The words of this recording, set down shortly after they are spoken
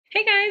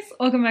Hey guys,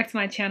 welcome back to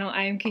my channel.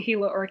 I am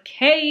Kahila or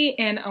Kay,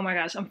 and oh my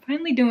gosh, I'm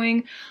finally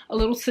doing a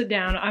little sit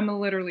down. I'm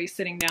literally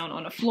sitting down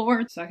on the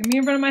floor so I can be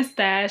in front of my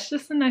stash,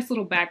 just a nice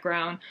little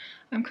background.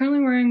 I'm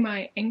currently wearing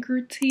my Anker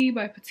tee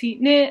by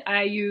Petite Knit.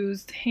 I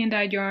used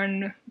hand-dyed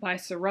yarn by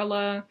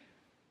Sorella,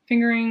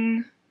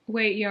 fingering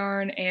weight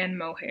yarn, and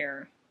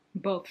mohair,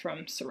 both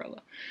from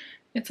Sorella.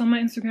 It's on my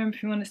Instagram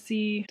if you want to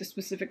see the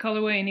specific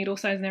colorway and needle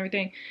size and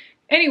everything.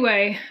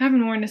 Anyway, I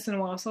haven't worn this in a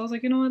while, so I was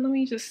like, you know what, let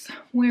me just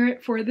wear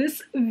it for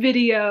this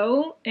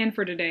video and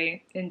for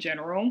today in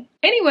general.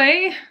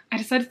 Anyway, I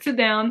decided to sit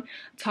down,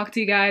 talk to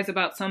you guys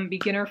about some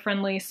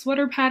beginner-friendly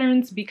sweater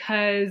patterns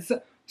because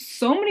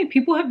so many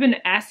people have been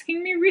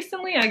asking me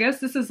recently. I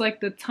guess this is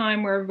like the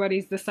time where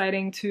everybody's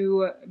deciding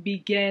to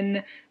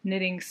begin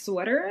knitting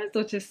sweaters,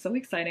 which is so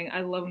exciting.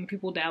 I love when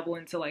people dabble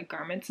into like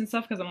garments and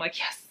stuff because I'm like,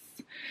 yes,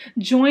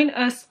 join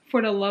us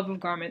for the love of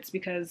garments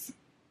because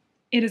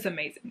it is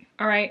amazing.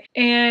 All right.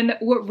 And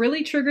what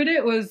really triggered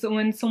it was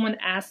when someone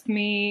asked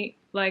me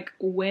like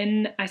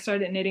when I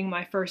started knitting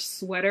my first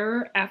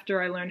sweater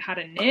after I learned how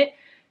to knit.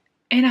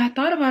 And I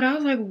thought about it. I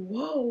was like,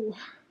 whoa.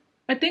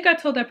 I think I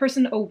told that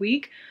person a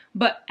week,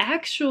 but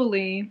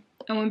actually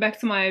I went back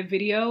to my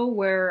video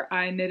where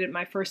I knitted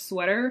my first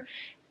sweater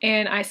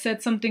and I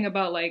said something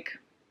about like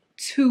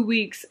 2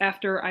 weeks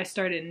after I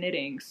started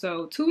knitting.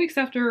 So 2 weeks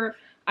after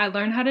I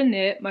learned how to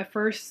knit, my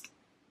first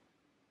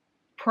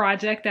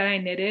project that I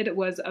knitted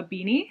was a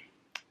beanie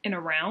in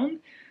a round,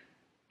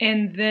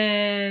 and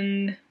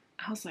then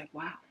I was like,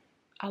 wow,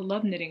 I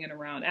love knitting in a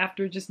round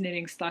after just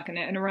knitting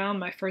stockinette in a round,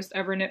 my first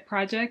ever knit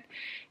project.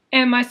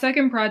 And my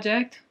second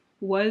project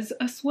was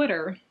a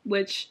sweater,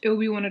 which it will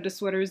be one of the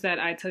sweaters that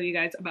I tell you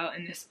guys about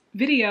in this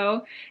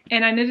video,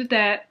 and I knitted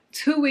that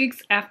 2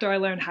 weeks after I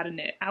learned how to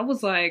knit. I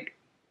was like,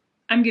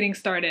 I'm getting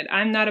started.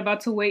 I'm not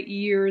about to wait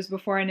years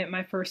before I knit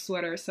my first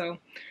sweater. So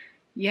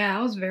yeah,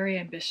 I was very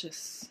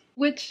ambitious,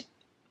 which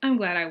I'm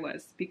glad I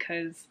was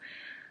because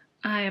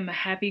I am a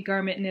happy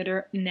garment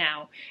knitter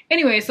now.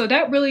 Anyway, so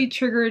that really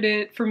triggered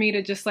it for me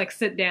to just like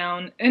sit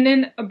down. And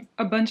then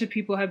a bunch of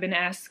people have been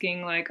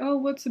asking like, oh,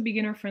 what's a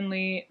beginner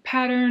friendly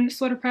pattern,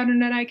 sweater pattern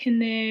that I can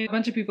knit? A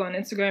bunch of people on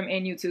Instagram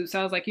and YouTube. So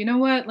I was like, you know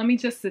what? Let me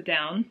just sit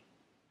down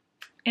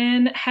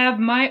and have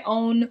my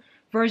own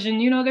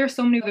version. You know, there's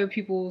so many other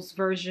people's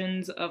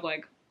versions of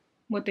like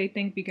what they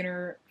think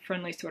beginner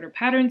friendly sweater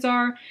patterns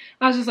are.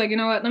 I was just like, you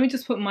know what, let me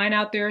just put mine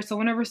out there so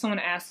whenever someone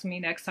asks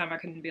me next time I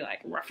can be like,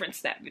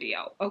 reference that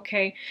video,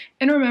 okay?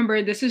 And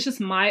remember, this is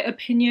just my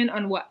opinion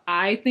on what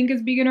I think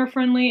is beginner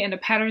friendly and the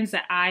patterns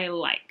that I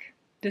like.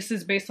 This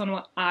is based on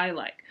what I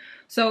like.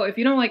 So if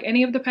you don't like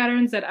any of the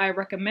patterns that I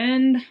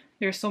recommend,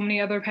 there's so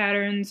many other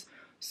patterns,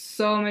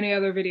 so many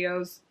other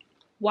videos,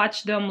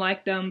 watch them,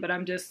 like them, but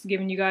I'm just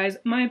giving you guys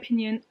my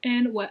opinion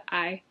and what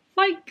I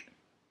like.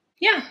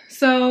 Yeah,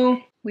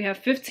 so we have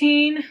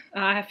 15,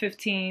 I have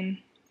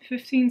 15,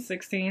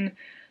 16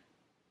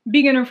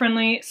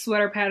 beginner-friendly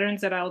sweater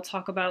patterns that I'll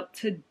talk about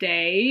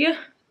today.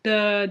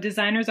 The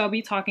designers I'll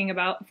be talking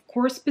about, of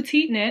course,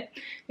 Petite Knit.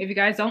 If you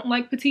guys don't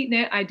like Petite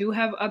Knit, I do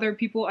have other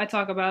people I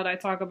talk about. I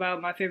talk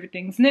about My Favorite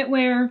Things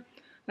Knitwear.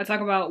 I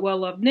talk about Well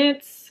Loved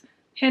Knits,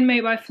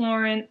 Handmade by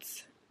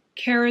Florence,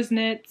 Kara's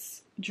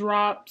Knits,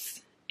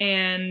 Drops,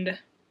 and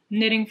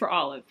Knitting for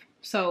Olive.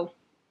 So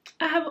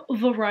I have a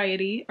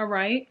variety, all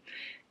right?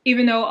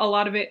 Even though a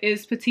lot of it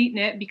is Petite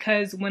Knit,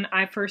 because when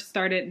I first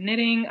started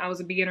knitting, I was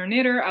a beginner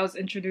knitter. I was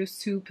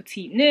introduced to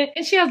Petite Knit,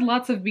 and she has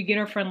lots of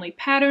beginner-friendly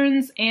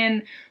patterns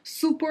and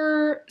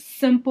super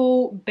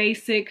simple,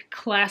 basic,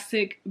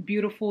 classic,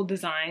 beautiful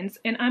designs.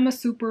 And I'm a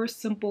super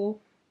simple,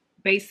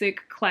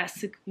 basic,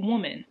 classic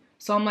woman.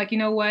 So I'm like, you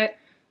know what?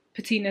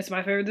 Petite Knit's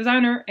my favorite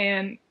designer,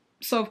 and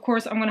so of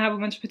course I'm gonna have a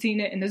bunch of Petite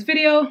Knit in this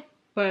video.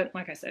 But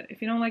like I said,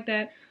 if you don't like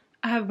that,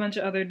 I have a bunch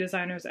of other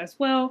designers as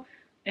well.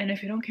 And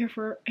if you don't care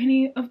for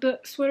any of the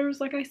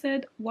sweaters, like I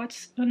said,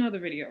 watch another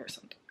video or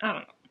something. I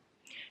don't know.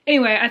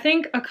 Anyway, I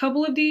think a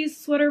couple of these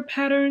sweater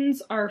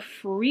patterns are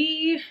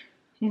free.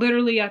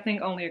 Literally, I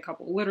think only a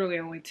couple. Literally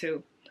only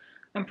 2,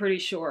 I'm pretty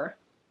sure,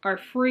 are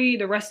free.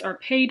 The rest are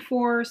paid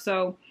for.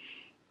 So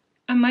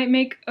I might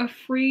make a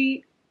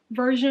free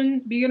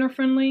version, beginner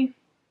friendly.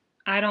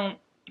 I don't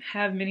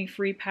have many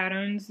free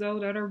patterns though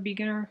that are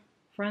beginner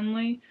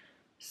friendly.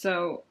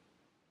 So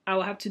I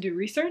will have to do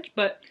research.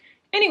 But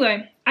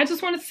anyway, I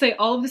just wanted to say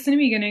all of this in the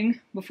beginning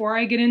before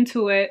I get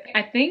into it.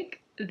 I think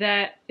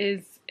that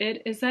is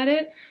it. Is that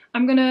it?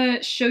 I'm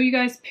gonna show you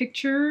guys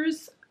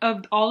pictures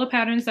of all the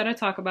patterns that I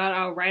talk about.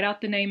 I'll write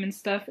out the name and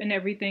stuff and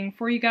everything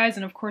for you guys,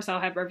 and of course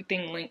I'll have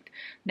everything linked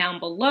down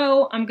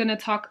below. I'm gonna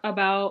talk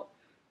about,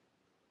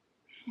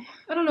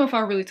 I don't know if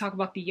I'll really talk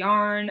about the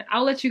yarn.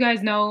 I'll let you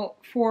guys know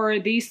for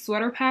these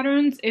sweater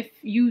patterns. If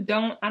you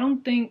don't, I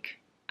don't think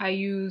I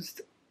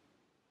used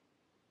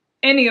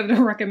any of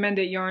the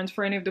recommended yarns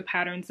for any of the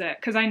patterns that,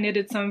 because I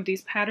knitted some of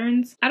these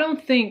patterns. I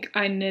don't think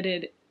I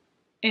knitted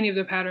any of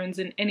the patterns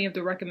in any of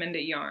the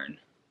recommended yarn.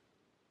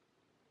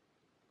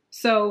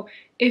 So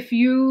if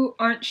you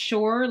aren't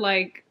sure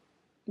like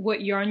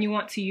what yarn you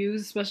want to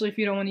use, especially if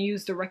you don't want to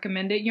use the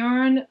recommended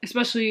yarn,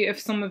 especially if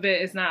some of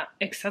it is not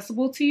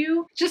accessible to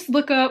you. Just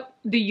look up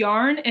the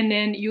yarn and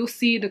then you'll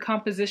see the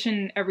composition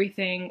and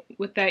everything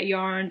with that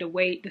yarn, the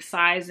weight, the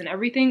size, and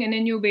everything, and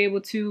then you'll be able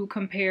to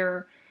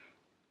compare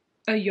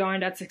a yarn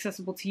that's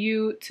accessible to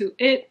you to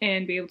it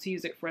and be able to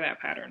use it for that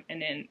pattern.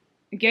 And then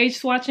gauge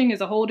swatching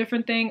is a whole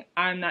different thing.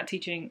 I'm not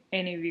teaching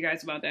any of you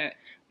guys about that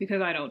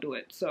because I don't do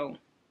it. So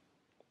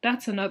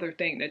that's another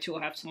thing that you'll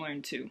have to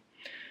learn too.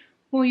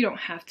 Well, you don't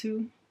have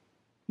to,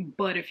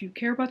 but if you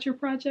care about your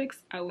projects,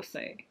 I will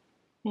say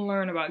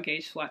learn about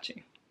gauge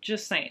swatching.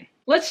 Just saying.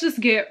 Let's just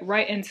get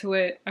right into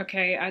it,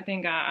 okay? I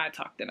think I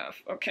talked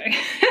enough, okay?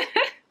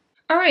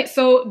 Alright,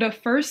 so the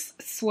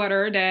first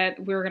sweater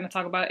that we're going to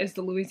talk about is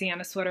the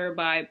Louisiana sweater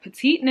by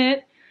Petite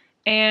Knit.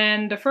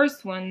 And the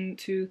first 1,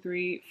 2,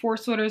 3, 4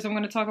 sweaters I'm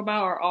going to talk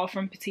about are all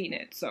from Petite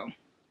Knit, so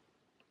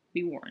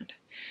be warned.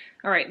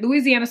 Alright,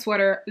 Louisiana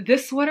sweater.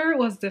 This sweater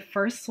was the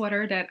first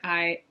sweater that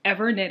I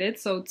ever knitted.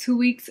 So 2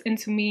 weeks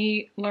into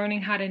me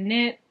learning how to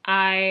knit,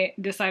 I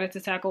decided to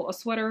tackle a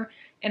sweater,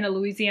 and a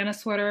Louisiana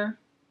sweater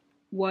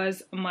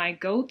was my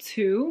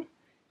go-to.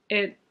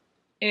 It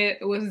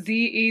was the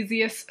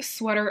easiest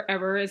sweater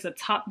ever. It's a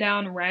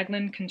top-down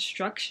raglan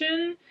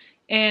construction,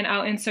 and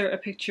I'll insert a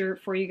picture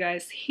for you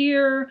guys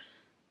here.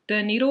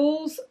 The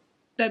needles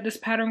that this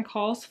pattern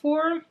calls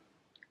for,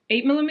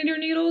 8mm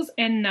needles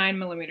and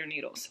 9mm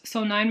needles.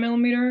 So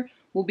 9mm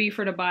will be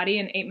for the body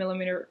and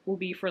 8mm will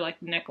be for like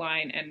the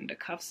neckline and the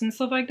cuffs and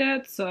stuff like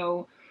that.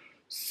 So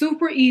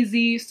super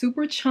easy,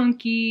 super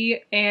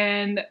chunky,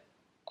 and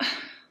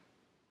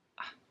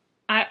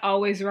I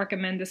always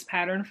recommend this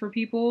pattern for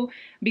people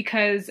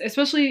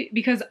especially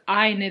because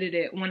I knitted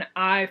it when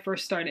I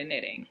first started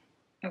knitting.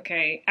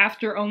 Okay,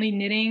 after only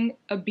knitting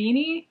a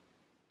beanie,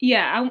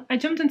 yeah, I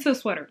jumped into a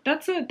sweater.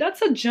 That's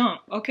a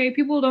jump, okay?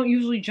 People don't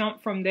usually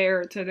jump from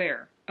there to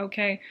there,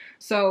 okay?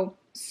 So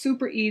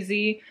super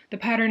easy. The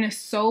pattern is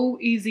so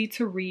easy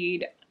to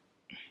read.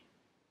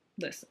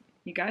 Listen,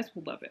 you guys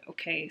will love it,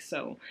 okay?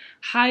 So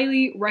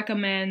highly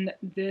recommend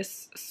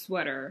this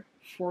sweater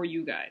for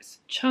you guys.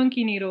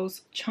 Chunky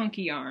needles,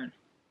 chunky yarn.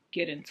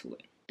 Get into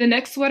it. The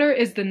next sweater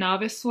is the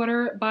Novice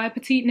sweater by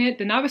Petite Knit.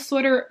 The Novice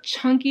sweater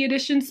chunky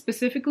edition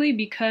specifically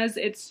because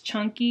it's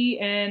chunky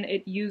and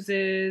it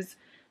uses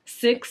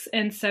 6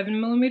 and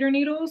 7mm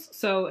needles.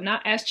 So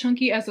not as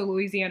chunky as a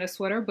Louisiana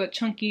sweater, but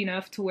chunky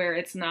enough to where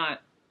it's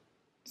not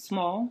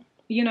small,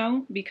 you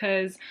know?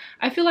 Because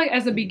I feel like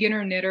as a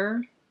beginner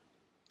knitter,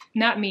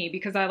 not me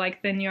because I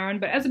like thin yarn,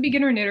 but as a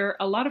beginner knitter,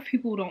 a lot of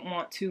people don't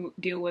want to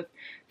deal with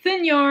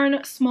thin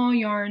yarn, small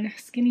yarn,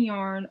 skinny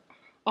yarn,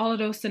 all of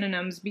those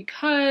synonyms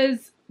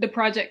because the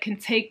project can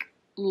take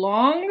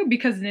long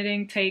because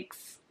knitting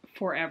takes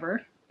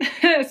forever,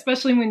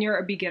 especially when you're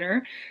a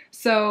beginner.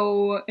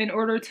 So in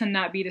order to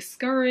not be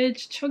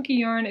discouraged, chunky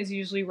yarn is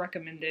usually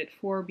recommended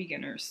for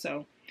beginners.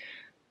 So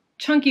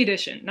chunky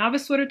edition,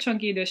 Novice sweater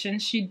chunky edition.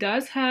 She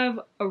does have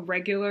a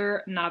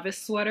regular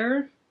Novice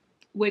sweater,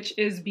 which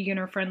is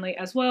beginner friendly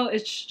as well.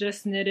 It's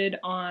just knitted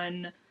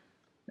on,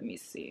 let me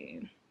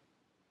see,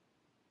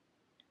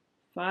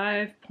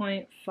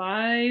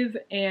 5.5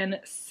 and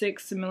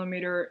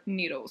 6mm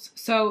needles.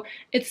 So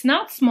it's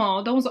not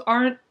small. Those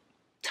aren't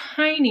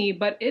tiny,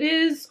 but it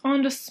is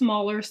on the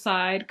smaller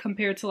side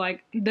compared to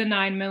like the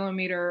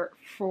 9mm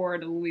for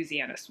the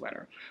Louisiana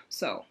sweater.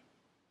 So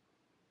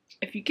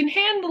if you can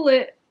handle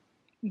it,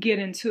 get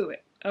into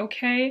it,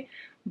 okay?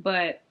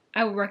 But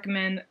I would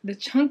recommend the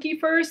chunky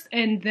first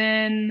and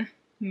then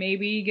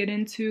maybe get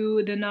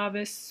into the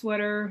Novice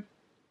sweater,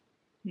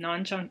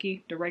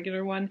 non-chunky, the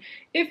regular one,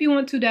 if you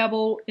want to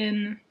dabble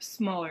in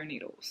smaller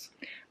needles.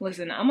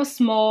 Listen, I'm a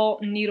small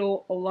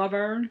needle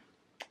lover,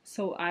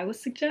 so I would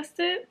suggest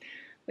it,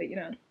 but you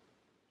know,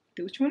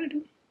 do what you want to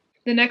do.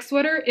 The next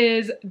sweater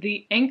is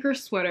the Anker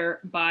sweater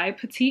by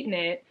Petite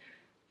Knit.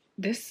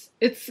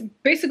 It's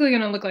basically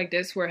going to look like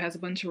this, where it has a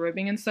bunch of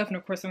ribbing and stuff, and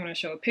of course I'm going to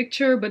show a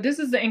picture, but this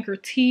is the Anker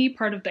T,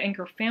 part of the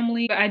Anker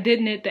family. But I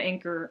did knit the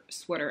Anker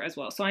sweater as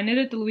well. So I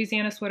knitted the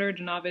Louisiana sweater,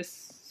 the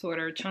Novice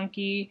sweater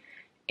chunky,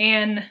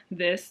 and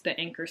the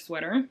Anker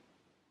sweater.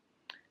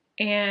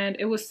 And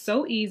it was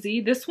so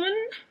easy. This one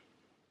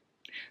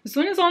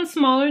is on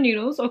smaller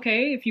needles,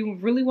 okay? If you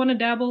really want to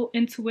dabble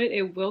into it,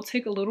 it will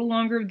take a little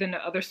longer than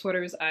the other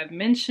sweaters I've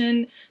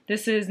mentioned.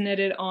 This is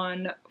knitted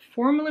on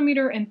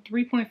 4mm and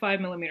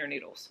 3.5mm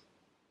needles.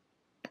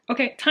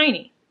 Okay,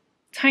 tiny,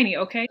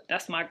 okay?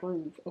 That's my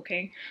groove,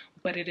 okay?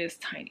 But it is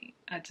tiny.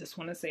 I just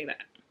want to say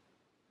that.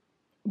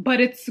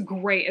 But it's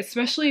great,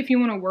 especially if you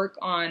want to work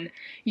on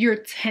your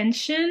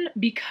tension,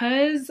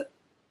 because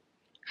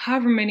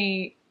however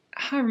many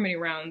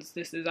rounds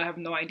this is, I have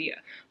no idea.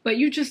 But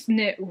you just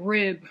knit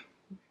ribbing,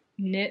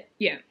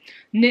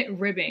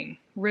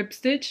 rib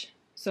stitch.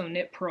 So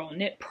knit, purl,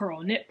 knit,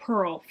 purl, knit,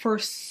 purl for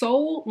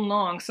so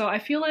long. So I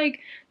feel like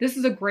this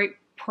is a great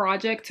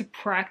project to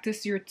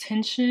practice your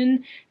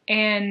tension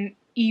and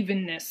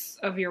evenness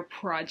of your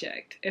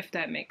project, if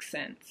that makes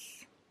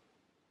sense.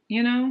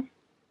 You know?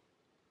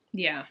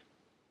 Yeah.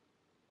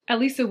 At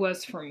least it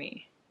was for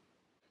me.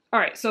 All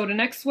right, so the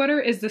next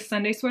sweater is the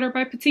Sunday sweater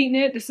by Petite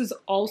Knit. This is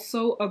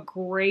also a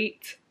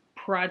great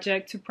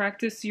project to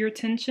practice your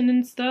tension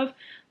and stuff.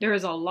 There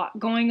is a lot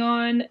going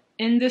on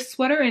in this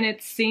sweater and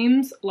it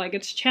seems like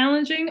it's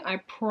challenging. I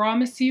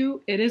promise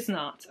you it is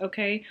not,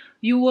 okay?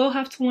 You will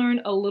have to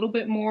learn a little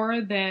bit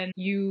more than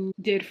you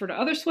did for the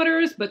other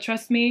sweaters, but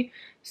trust me,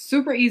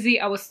 super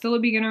easy. I was still a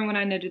beginner when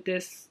I knitted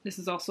this. This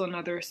is also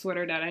another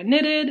sweater that I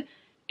knitted,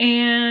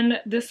 and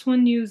this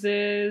one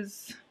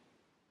uses,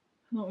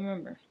 I don't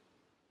remember.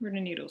 Where are the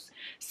needles?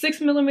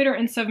 6mm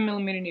and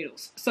 7mm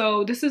needles.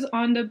 So this is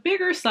on the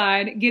bigger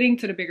side, getting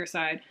to the bigger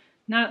side.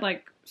 Not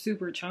like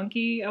super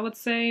chunky, I would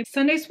say.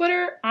 Sunday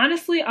sweater,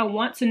 honestly, I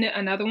want to knit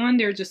another one.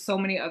 There are just so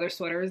many other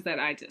sweaters that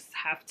I just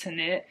have to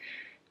knit.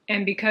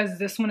 And because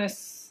this one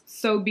is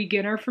so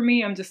beginner for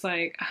me, I'm just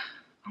like,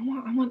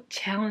 I want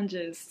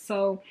challenges.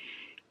 So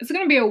it's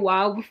gonna be a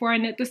while before I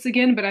knit this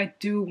again, but I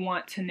do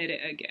want to knit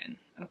it again,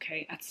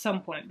 okay, at some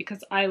point,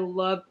 because I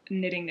love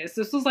knitting this.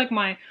 This was like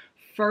my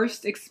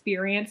first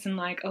experience in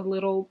like a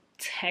little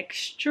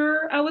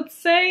texture, I would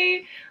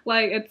say.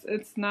 Like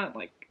it's not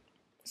like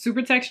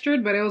super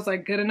textured, but it was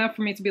like good enough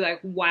for me to be like,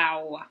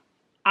 wow,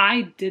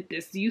 I did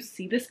this. Do you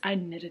see this? I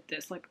knitted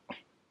this. Like,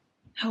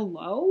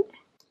 hello?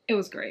 It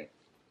was great.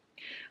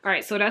 All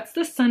right, so that's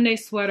the Sunday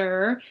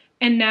sweater.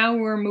 And now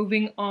we're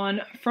moving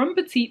on from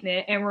Petite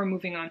Knit and we're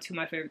moving on to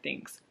my favorite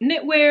things,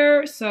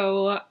 knitwear.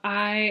 So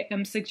I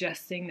am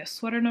suggesting the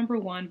sweater number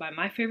 1 by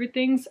My Favorite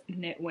Things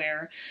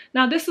Knitwear.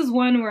 Now this is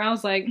one where I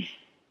was like,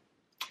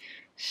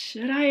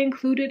 should I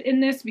include it in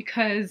this?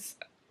 Because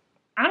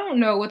I don't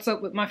know what's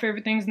up with My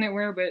Favorite Things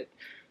Knitwear, but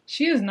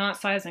she is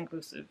not size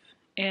inclusive.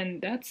 And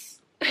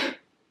that's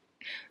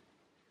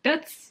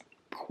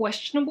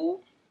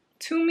questionable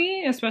to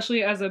me,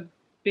 especially as a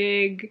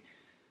big,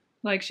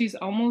 like she's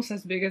almost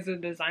as big as a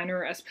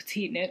designer as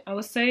Petite Knit, I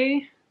would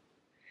say.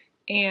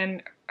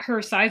 And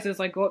her sizes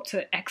like go up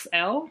to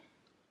XL.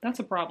 That's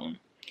a problem.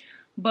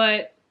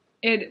 But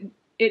it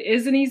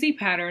is an easy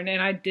pattern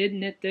and I did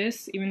knit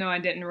this even though I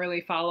didn't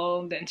really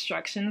follow the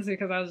instructions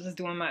because I was just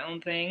doing my own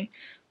thing.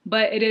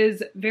 But it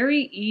is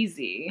very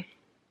easy.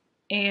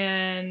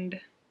 And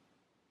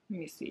let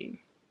me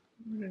see.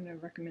 What are the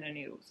recommended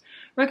needles?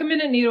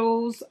 Recommended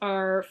needles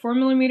are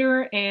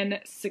 4mm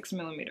and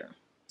 6mm.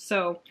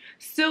 So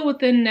still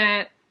within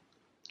that,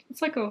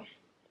 it's like a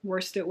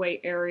worsted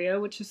weight area,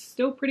 which is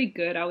still pretty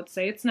good, I would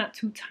say. It's not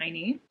too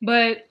tiny.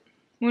 But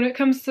when it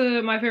comes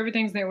to My Favorite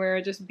Things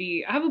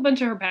Knitwear, I have a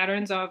bunch of her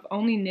patterns. I've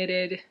only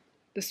knitted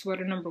the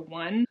sweater number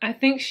 1. I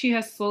think she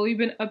has slowly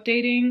been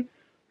updating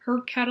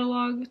her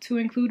catalog to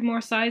include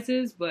more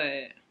sizes,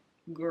 but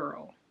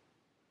girl,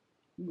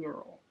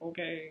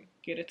 okay,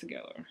 get it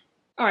together.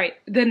 All right,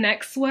 the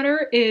next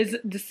sweater is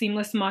the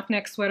Seamless Mock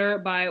Neck Sweater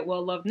by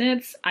Well Loved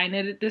Knits. I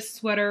knitted this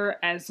sweater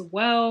as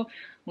well.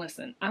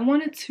 Listen, I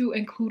wanted to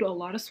include a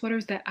lot of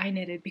sweaters that I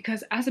knitted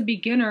because as a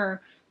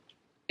beginner,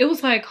 it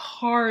was like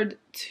hard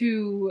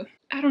to,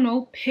 I don't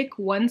know, pick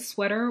one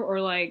sweater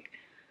or like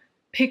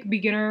pick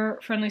beginner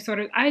friendly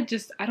sweaters. I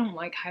don't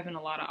like having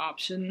a lot of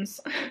options.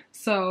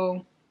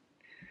 So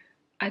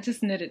I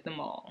just knitted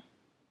them all.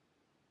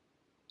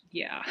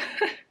 Yeah.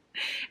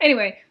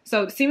 Anyway,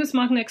 so the Seamless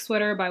Mock Neck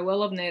Sweater by Well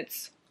Loved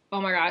Knits.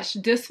 Oh my gosh,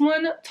 this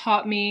one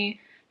taught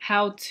me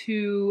how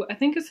to, I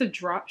think it's a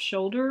drop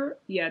shoulder.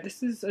 Yeah,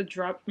 this is a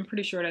drop, I'm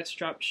pretty sure that's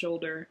drop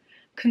shoulder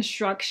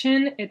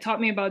construction. It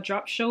taught me about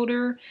drop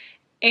shoulder,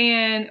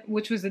 and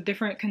which was a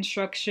different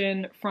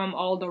construction from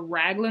all the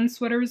raglan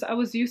sweaters I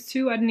was used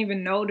to. I didn't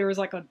even know there was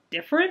like a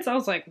difference. I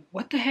was like,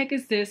 what the heck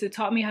is this? It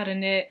taught me how to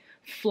knit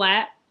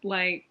flat,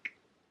 like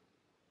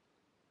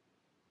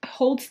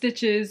hold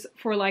stitches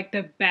for like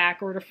the back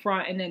or the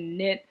front and then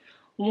knit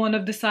one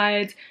of the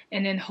sides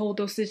and then hold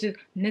those stitches,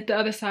 knit the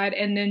other side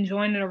and then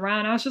join it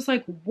around. I was just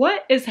like,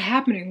 what is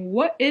happening?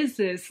 What is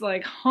this?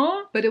 Like,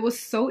 huh? But it was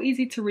so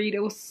easy to read.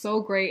 It was so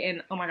great.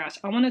 And oh my gosh,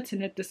 I wanted to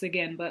knit this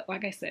again. But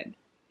like I said,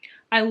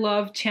 I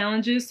love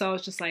challenges. So I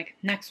was just like,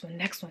 next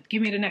one.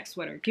 Give me the next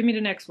sweater. Give me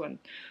the next one.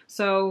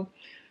 So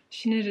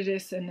she knitted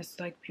this in this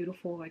like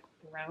beautiful like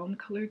brown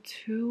color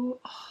too.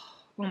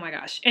 Oh my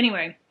gosh.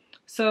 Anyway.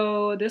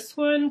 So this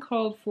one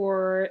called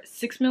for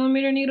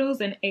 6mm needles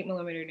and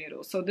 8mm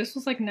needles. So this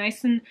was like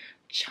nice and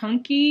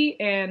chunky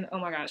and oh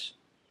my gosh,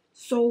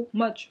 so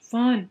much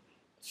fun.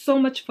 So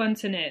much fun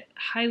to knit.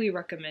 Highly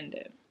recommend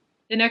it.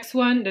 The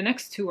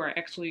next two are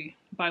actually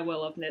by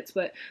Well Loved Knits,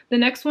 but the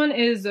next one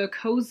is a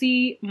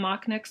Cozy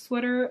Mock Neck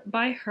Sweater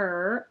by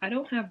her. I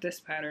don't have this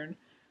pattern,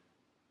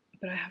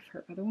 but I have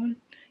her other one.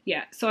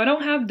 Yeah, so I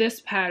don't have this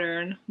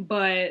pattern,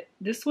 but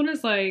this one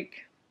is like,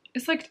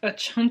 it's like a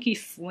chunky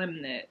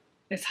slim knit.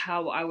 Is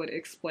how I would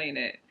explain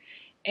it.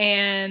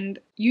 And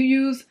you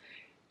use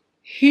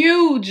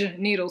huge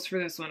needles for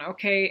this one,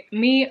 okay?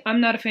 Me, I'm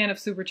not a fan of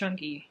super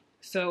chunky,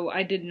 so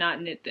I did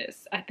not knit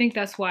this. I think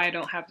that's why I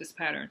don't have this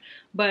pattern.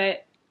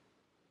 But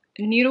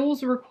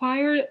needles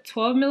required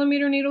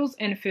 12mm needles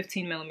and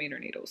 15mm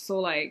needles. So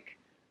like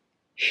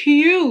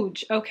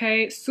huge,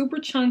 okay? Super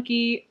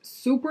chunky,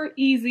 super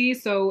easy.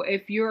 So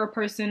if you're a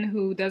person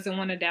who doesn't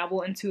want to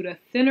dabble into the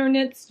thinner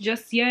knits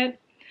just yet,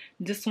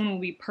 this one will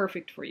be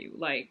perfect for you.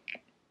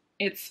 Like,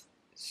 it's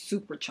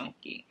super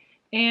chunky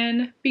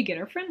and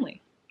beginner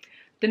friendly.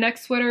 The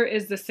next sweater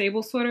is the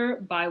Sable sweater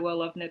by Well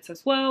Love Knits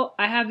as well.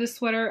 I have this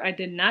sweater. I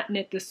did not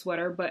knit this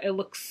sweater, but it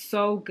looks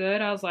so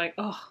good. I was like,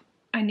 oh,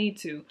 I need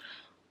to.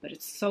 But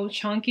it's so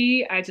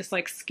chunky, I just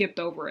like skipped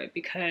over it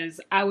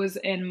because I was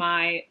in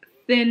my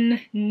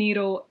thin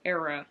needle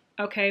era.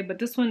 Okay, but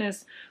this one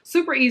is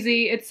super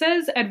easy. It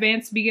says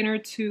advanced beginner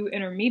to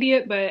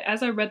intermediate, but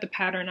as I read the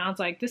pattern, I was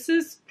like, this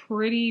is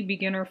pretty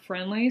beginner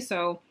friendly.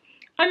 So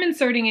I'm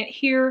inserting it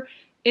here.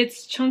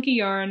 It's chunky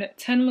yarn,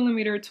 10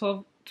 millimeter,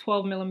 12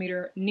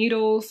 millimeter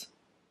needles.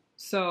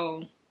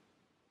 So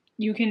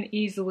you can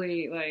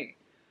easily, like,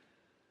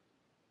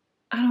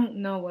 I don't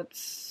know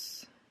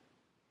what's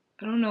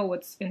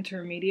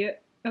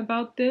intermediate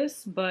about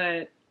this,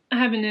 but I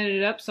haven't knitted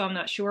it up, so I'm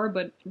not sure.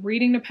 But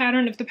reading the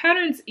pattern, if the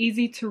pattern's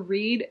easy to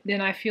read, then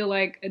I feel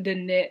like the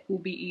knit will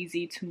be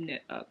easy to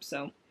knit up.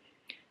 So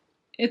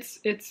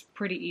it's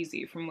pretty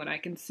easy from what I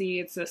can see.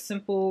 It's a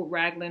simple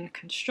raglan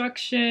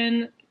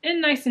construction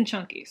and nice and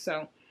chunky.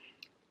 So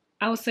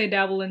I would say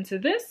dabble into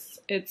this.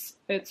 It's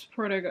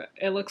pretty good.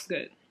 It looks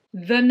good.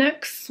 The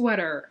next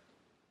sweater,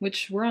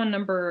 which we're on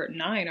number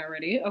 9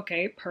 already.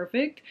 Okay,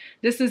 perfect.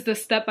 This is the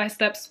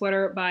step-by-step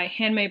sweater by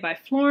Handmade by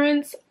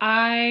Florence.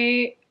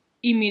 I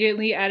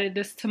immediately added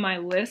this to my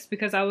list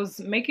because I was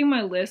making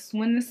my list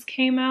when this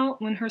came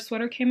out, when her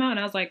sweater came out, and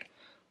I was like,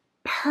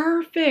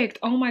 perfect.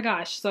 Oh my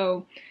gosh.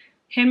 So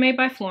Handmade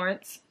by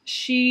Florence,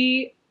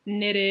 she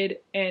knitted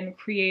and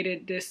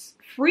created this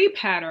free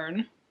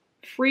pattern,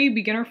 free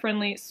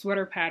beginner-friendly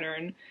sweater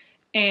pattern.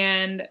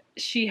 And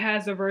she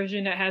has a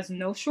version that has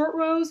no short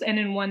rows and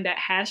then one that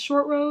has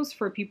short rows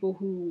for people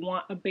who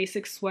want a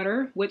basic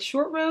sweater with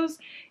short rows.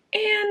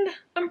 And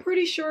I'm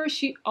pretty sure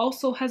she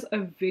also has a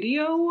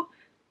video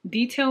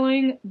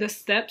detailing the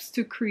steps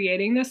to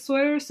creating this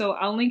sweater. So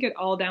I'll link it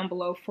all down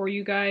below for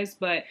you guys,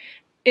 but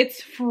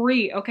it's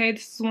free, okay?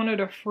 This is one of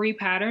the free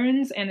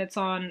patterns and it's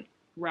on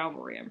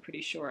Ravelry, I'm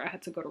pretty sure. I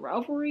had to go to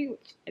Ravelry,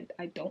 which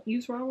I don't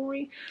use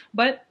Ravelry,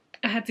 but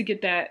I had to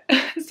get that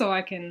so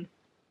I can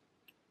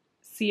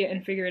see it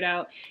and figure it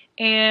out.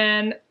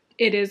 And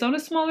it is on a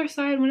smaller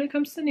side when it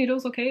comes to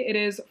needles, okay? It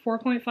is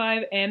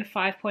 4.5 and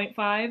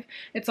 5.5.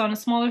 It's on a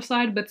smaller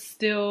side, but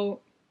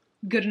still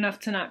good enough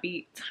to not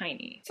be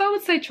tiny. So I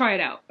would say try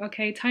it out,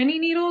 okay? Tiny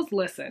needles,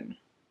 listen,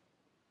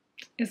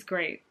 it's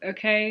great,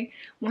 okay?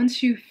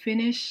 Once you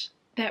finish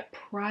that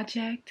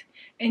project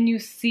and you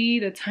see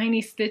the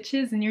tiny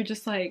stitches and you're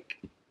just like,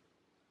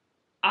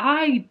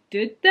 I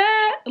did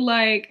that?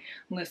 Like,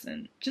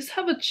 listen, just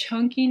have a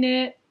chunky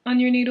knit on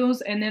your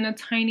needles and then a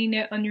tiny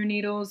knit on your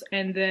needles,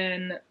 and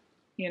then,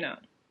 you know,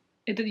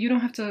 you don't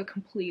have to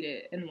complete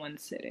it in one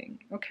sitting,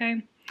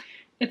 okay?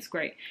 It's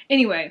great.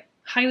 Anyway,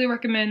 highly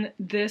recommend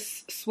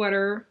this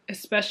sweater,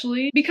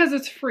 especially because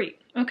it's free,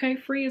 okay?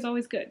 Free is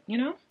always good, you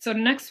know? So the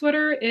next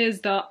sweater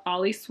is the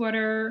Ollie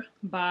sweater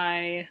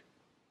by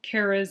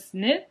Kara's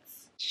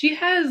Knits. She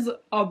has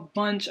a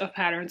bunch of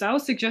patterns. I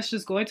would suggest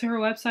just going to her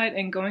website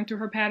and going through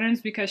her patterns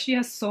because she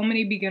has so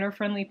many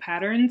beginner-friendly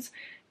patterns,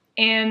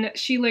 and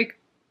she like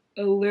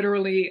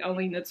literally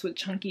only knits with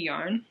chunky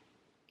yarn.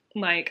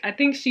 Like, I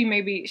think she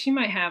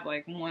might have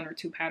like 1 or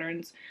 2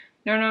 patterns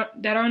that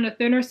are on the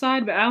thinner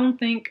side, but I don't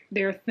think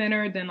they're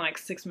thinner than like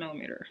 6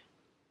 millimeter.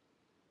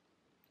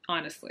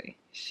 Honestly,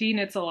 she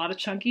knits a lot of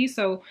chunky,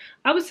 so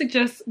I would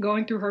suggest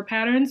going through her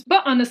patterns.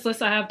 But on this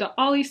list, I have the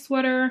Ollie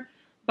sweater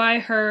by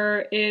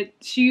her.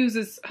 She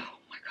uses, oh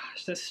my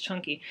gosh, this is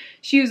chunky.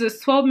 She uses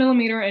 12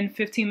 millimeter and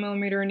 15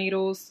 millimeter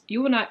needles.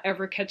 You will not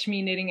ever catch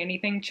me knitting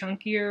anything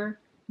chunkier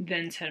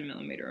than 10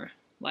 millimeter,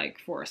 like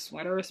for a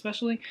sweater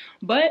especially,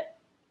 but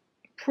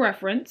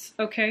preference,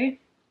 okay?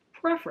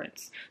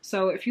 Preference.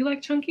 So if you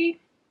like chunky,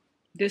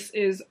 this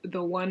is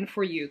the one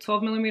for you.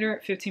 12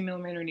 millimeter, 15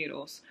 millimeter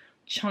needles.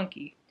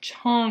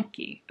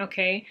 Chunky,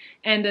 okay?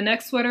 And the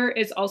next sweater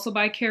is also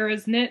by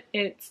Kara's Knit.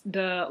 It's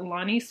the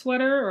Lani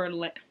sweater, or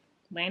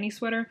Lani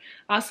sweater.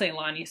 I'll say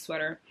Lani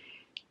sweater.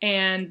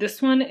 And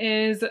this one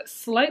is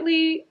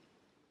slightly,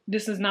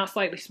 this is not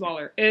slightly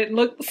smaller. It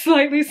looked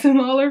slightly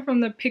smaller from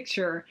the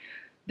picture.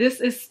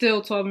 This is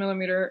still 12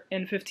 millimeter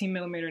and 15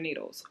 millimeter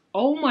needles.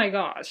 Oh my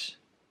gosh.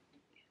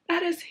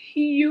 That is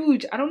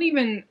huge. I don't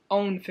even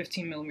own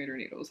 15 millimeter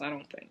needles, I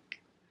don't think.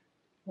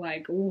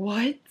 Like,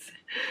 what?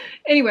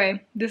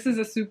 Anyway, this is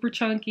a super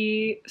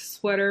chunky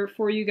sweater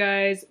for you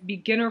guys.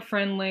 Beginner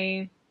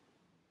friendly.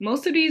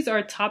 Most of these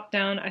are top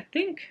down. I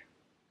think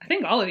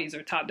all of these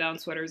are top down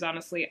sweaters,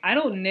 honestly. I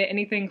don't knit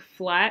anything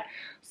flat,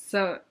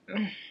 so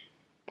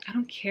I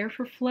don't care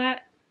for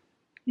flat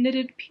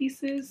knitted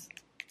pieces,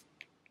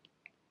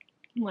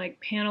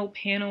 like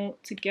panel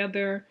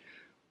together,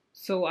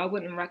 so I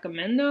wouldn't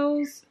recommend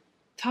those.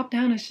 Top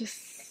down is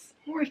just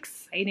more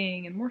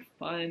exciting and more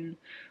fun.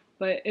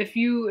 But if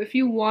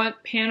you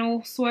want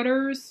panel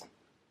sweaters,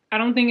 I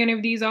don't think any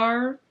of these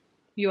are.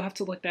 You'll have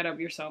to look that up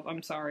yourself.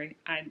 I'm sorry.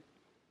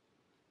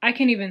 I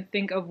can't even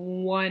think of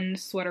one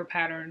sweater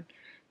pattern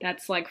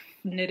that's like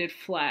knitted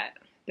flat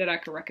that I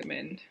could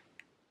recommend.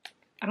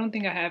 I don't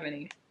think I have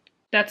any.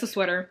 That's a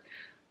sweater.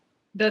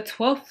 The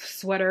 12th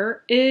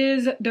sweater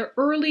is the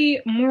Early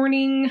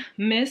Morning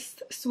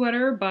Mist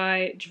sweater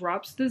by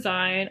Drops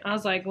Design. I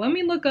was like, let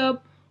me look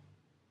up,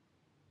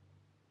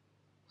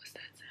 what's that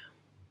sound?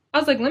 I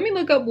was like, let me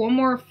look up one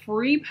more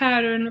free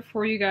pattern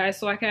for you guys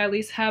so I can at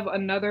least have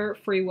another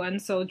free one.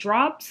 So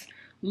Drops,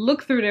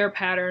 look through their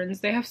patterns.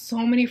 They have so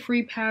many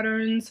free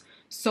patterns,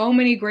 so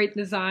many great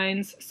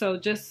designs. So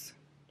just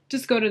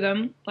go to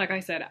them. Like I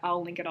said,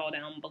 I'll link it all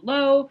down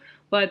below.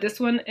 But this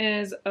one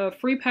is a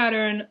free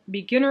pattern,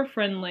 beginner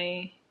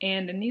friendly,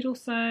 and the needle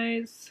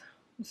size,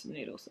 what's the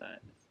needle size?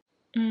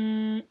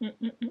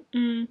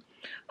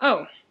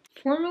 Oh,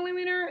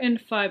 4mm and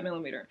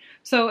 5mm.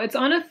 So it's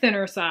on a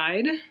thinner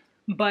side,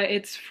 but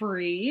it's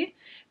free.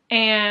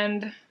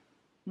 And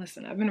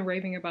listen, I've been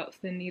raving about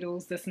thin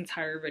needles this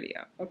entire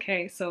video,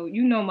 okay? So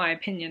you know my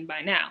opinion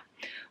by now.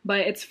 But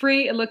it's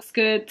free, it looks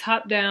good,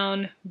 top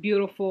down,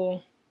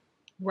 beautiful,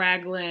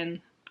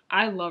 raglan.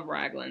 I love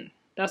raglan.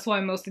 That's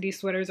why most of these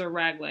sweaters are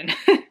raglan.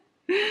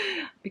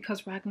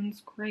 Because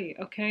raglan's great,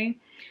 okay?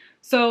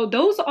 So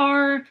those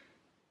are,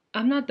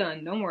 I'm not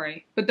done, don't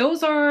worry. But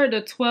those are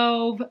the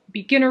 12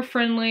 beginner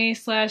friendly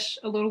 / a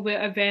little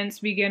bit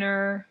advanced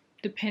beginner,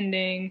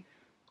 depending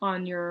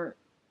on your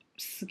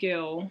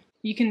skill.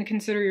 You can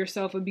consider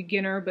yourself a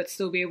beginner but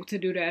still be able to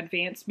do the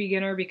advanced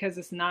beginner because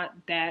it's not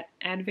that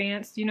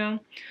advanced, you know?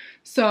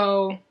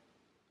 So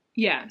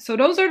yeah, so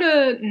those are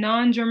the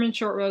non-German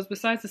short rows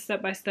besides the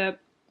step-by-step.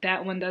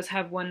 That one does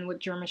have one with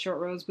German short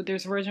rows, but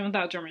there's a version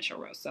without German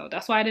short rows. So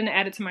that's why I didn't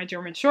add it to my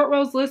German short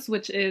rows list,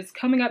 which is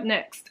coming up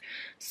next.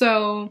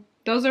 So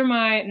those are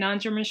my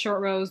non-German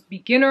short rows,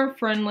 beginner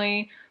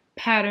friendly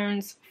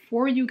patterns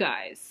for you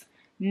guys.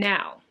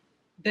 Now,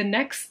 the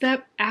next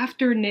step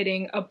after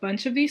knitting a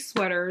bunch of these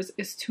sweaters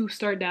is to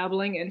start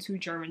dabbling into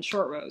German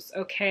short rows,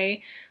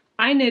 okay?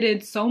 I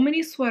knitted so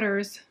many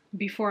sweaters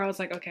before I was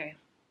like, okay,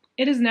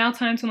 it is now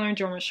time to learn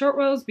German short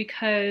rows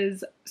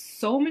because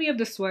so many of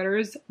the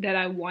sweaters that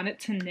I wanted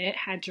to knit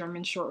had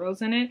German short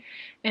rows in it,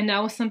 and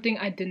that was something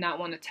I did not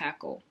want to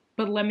tackle.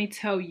 But let me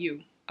tell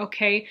you,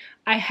 okay,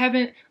 I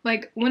haven't,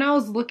 like, when I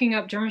was looking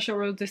up German short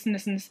rows, this and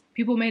this and this,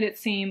 people made it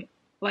seem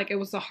like it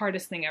was the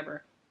hardest thing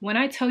ever. When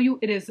I tell you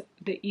it is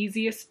the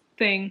easiest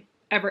thing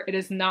ever, it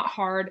is not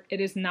hard. It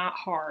is not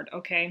hard,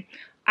 okay?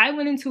 I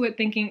went into it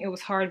thinking it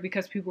was hard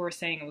because people were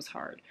saying it was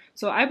hard.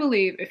 So I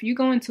believe if you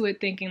go into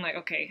it thinking like,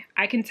 okay,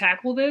 I can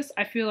tackle this,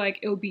 I feel like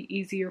it'll be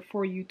easier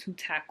for you to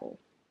tackle.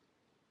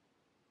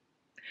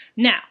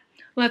 Now,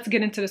 let's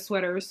get into the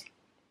sweaters.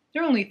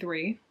 There are only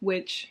 3,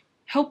 which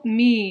helped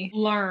me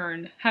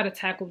learn how to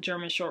tackle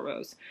German short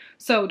rows.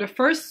 So the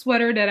first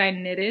sweater that I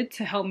knitted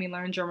to help me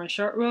learn German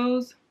short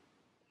rows,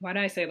 why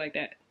did I say it like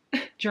that?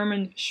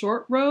 German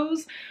short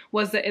rows,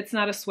 was the It's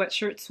Not a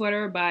Sweatshirt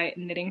sweater by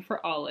Knitting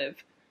for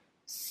Olive.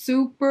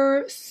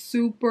 Super,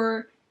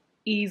 super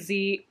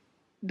easy.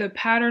 The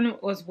pattern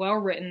was well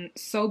written,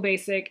 so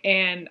basic,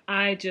 and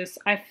I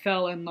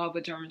fell in love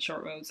with German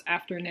short rows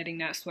after knitting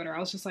that sweater. I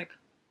was just like,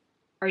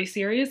 are you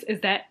serious? Is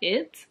that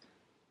it?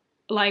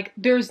 Like,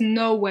 there's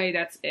no way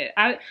that's it.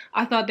 I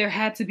thought there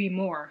had to be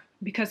more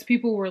because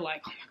people were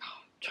like, oh my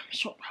god, German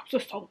short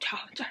rows are so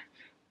challenging.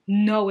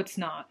 No, it's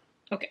not.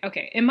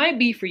 Okay, it might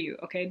be for you,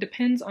 okay? It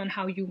depends on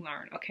how you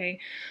learn, okay?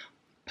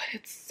 But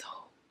it's so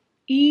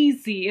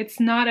easy. It's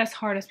not as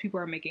hard as people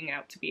are making it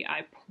out to be,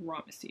 I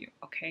promise you,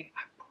 okay?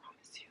 I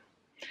promise you.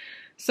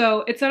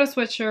 So, It's Not a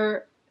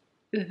Sweatshirt.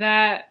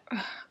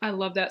 I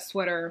love that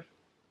sweater.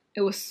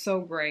 It was so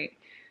great.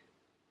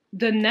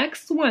 The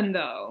next one,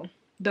 though,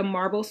 the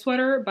Marble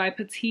Sweater by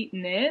Petite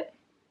Knit.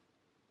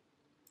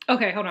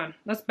 Okay, hold on.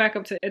 Let's back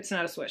up to It's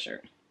Not a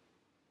Sweatshirt.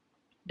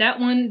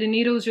 That one, the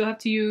needles, you'll have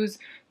to use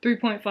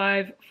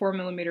 3.5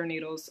 4mm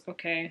needles,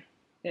 okay?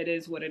 It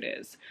is what it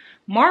is.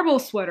 Marble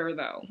Sweater,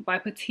 though, by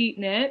Petite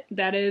Knit,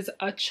 that is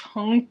a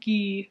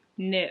chunky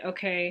knit,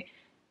 okay?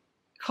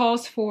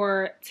 Calls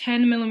for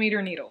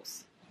 10mm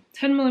needles.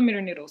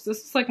 10mm needles.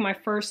 This is like my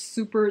first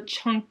super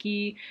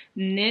chunky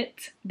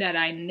knit that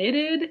I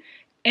knitted,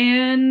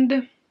 and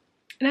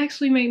it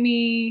actually made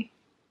me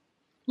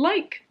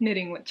like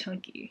knitting with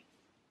chunky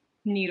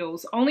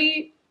needles.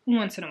 Only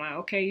once in a while,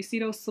 okay? You see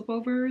those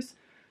slipovers?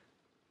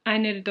 I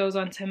knitted those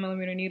on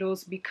 10mm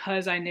needles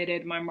because I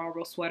knitted my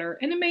marble sweater,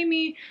 and it made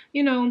me,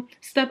 you know,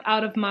 step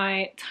out of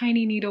my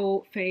tiny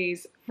needle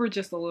phase for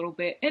just a little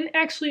bit and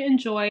actually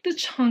enjoy the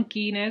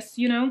chunkiness,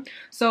 you know?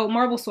 So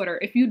marble sweater,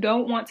 if you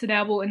don't want to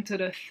dabble into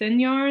the thin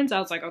yarns, I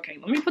was like, okay,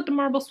 let me put the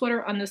marble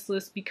sweater on this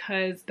list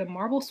because the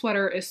marble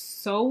sweater is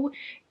so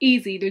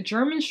easy. The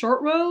German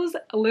short rows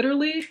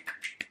literally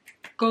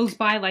goes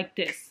by like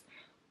this.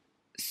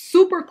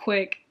 Super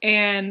quick,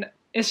 and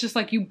it's just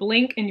like you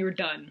blink and you're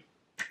done.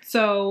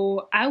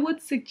 So I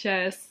would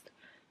suggest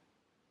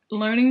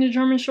learning the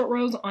German short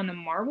rows on the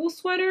marble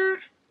sweater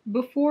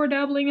before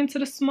dabbling into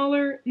the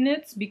smaller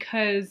knits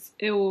because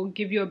it will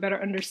give you a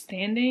better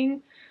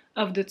understanding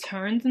of the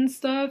turns and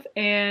stuff,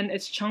 and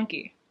it's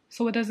chunky,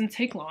 so it doesn't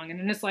take long. And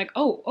then it's like,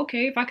 oh,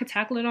 okay, if I could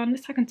tackle it on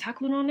this, I can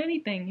tackle it on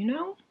anything, you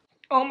know?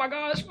 Oh my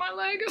gosh, my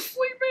leg is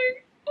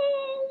sleeping.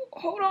 Oh.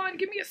 hold on,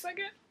 give me a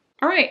second.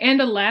 All right, and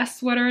the last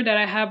sweater that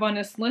I have on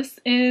this list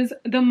is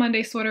the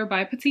Monday sweater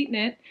by Petite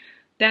Knit.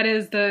 That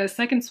is the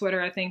second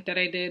sweater I think that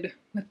I did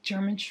with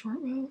German short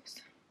rows.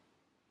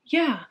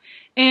 Yeah,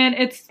 and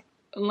it's,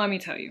 let me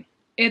tell you,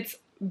 it's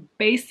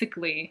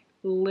basically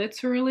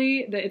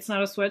literally that it's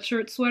not a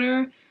sweatshirt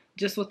sweater,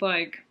 just with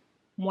like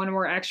one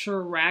more extra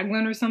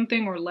raglan or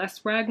something, or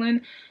less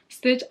raglan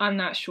stitch, I'm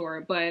not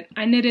sure, but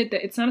I knitted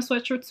that it's not a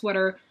sweatshirt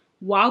sweater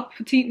while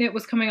Petite Knit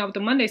was coming out with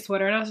the Monday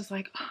sweater, and I was just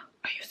like, oh,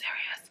 are you serious?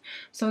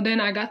 So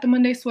then I got the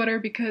Monday sweater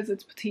because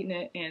it's Petite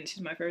Knit and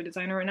she's my favorite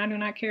designer, and I do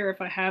not care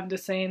if I have the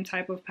same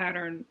type of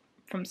pattern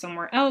from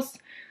somewhere else.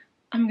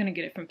 I'm gonna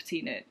get it from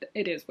Petite Knit.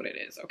 It is what it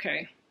is,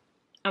 okay?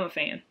 I'm a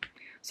fan.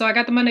 So I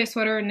got the Monday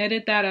sweater,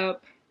 knitted that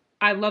up.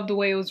 I love the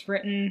way it was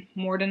written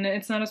more than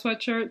it's not a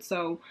sweatshirt,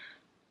 so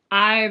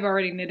I've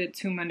already knitted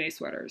 2 Monday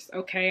sweaters,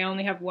 okay? I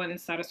only have one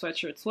that's not a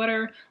sweatshirt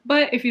sweater,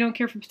 but if you don't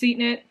care for Petite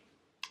Knit,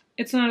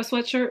 it's not a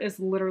sweatshirt. It's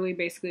literally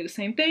basically the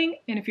same thing,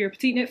 and if you're a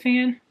Petite Knit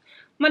fan,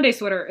 Monday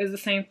sweater is the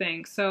same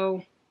thing.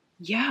 So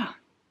yeah,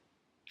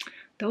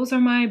 those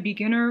are my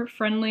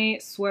beginner-friendly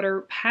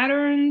sweater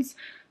patterns.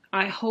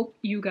 I hope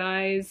you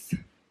guys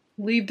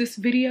leave this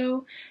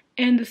video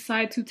and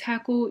decide to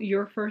tackle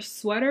your first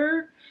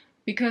sweater,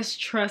 because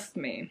trust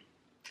me,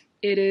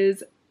 it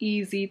is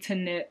easy to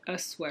knit a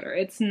sweater.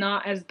 It's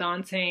not as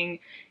daunting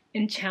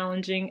and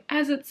challenging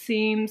as it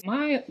seems.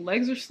 My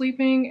legs are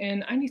sleeping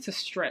and I need to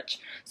stretch.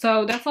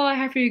 So that's all I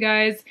have for you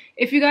guys.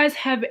 If you guys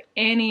have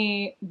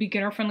any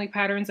beginner-friendly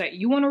patterns that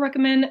you want to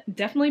recommend,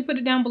 definitely put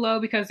it down below,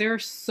 because there are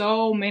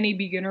so many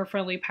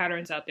beginner-friendly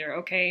patterns out there,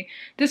 okay?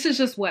 This is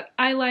just what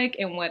I like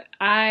and what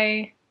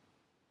I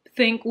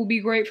think will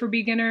be great for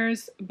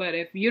beginners, but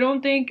if you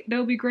don't think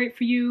they'll be great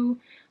for you,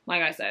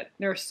 like I said,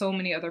 there are so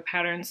many other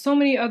patterns, so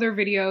many other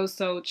videos,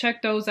 so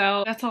check those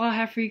out. That's all I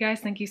have for you guys.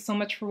 Thank you so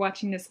much for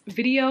watching this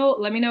video.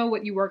 Let me know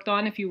what you worked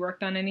on, if you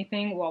worked on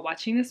anything while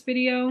watching this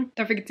video.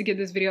 Don't forget to give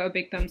this video a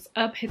big thumbs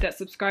up, hit that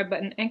subscribe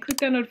button, and click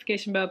that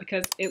notification bell,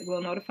 because it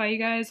will notify you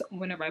guys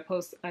whenever I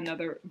post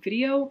another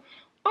video.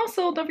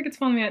 Also, don't forget to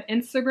follow me on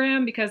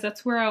Instagram, because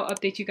that's where I'll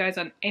update you guys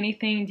on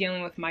anything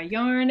dealing with my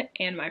yarn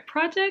and my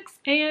projects,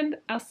 and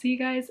I'll see you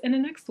guys in the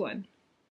next one.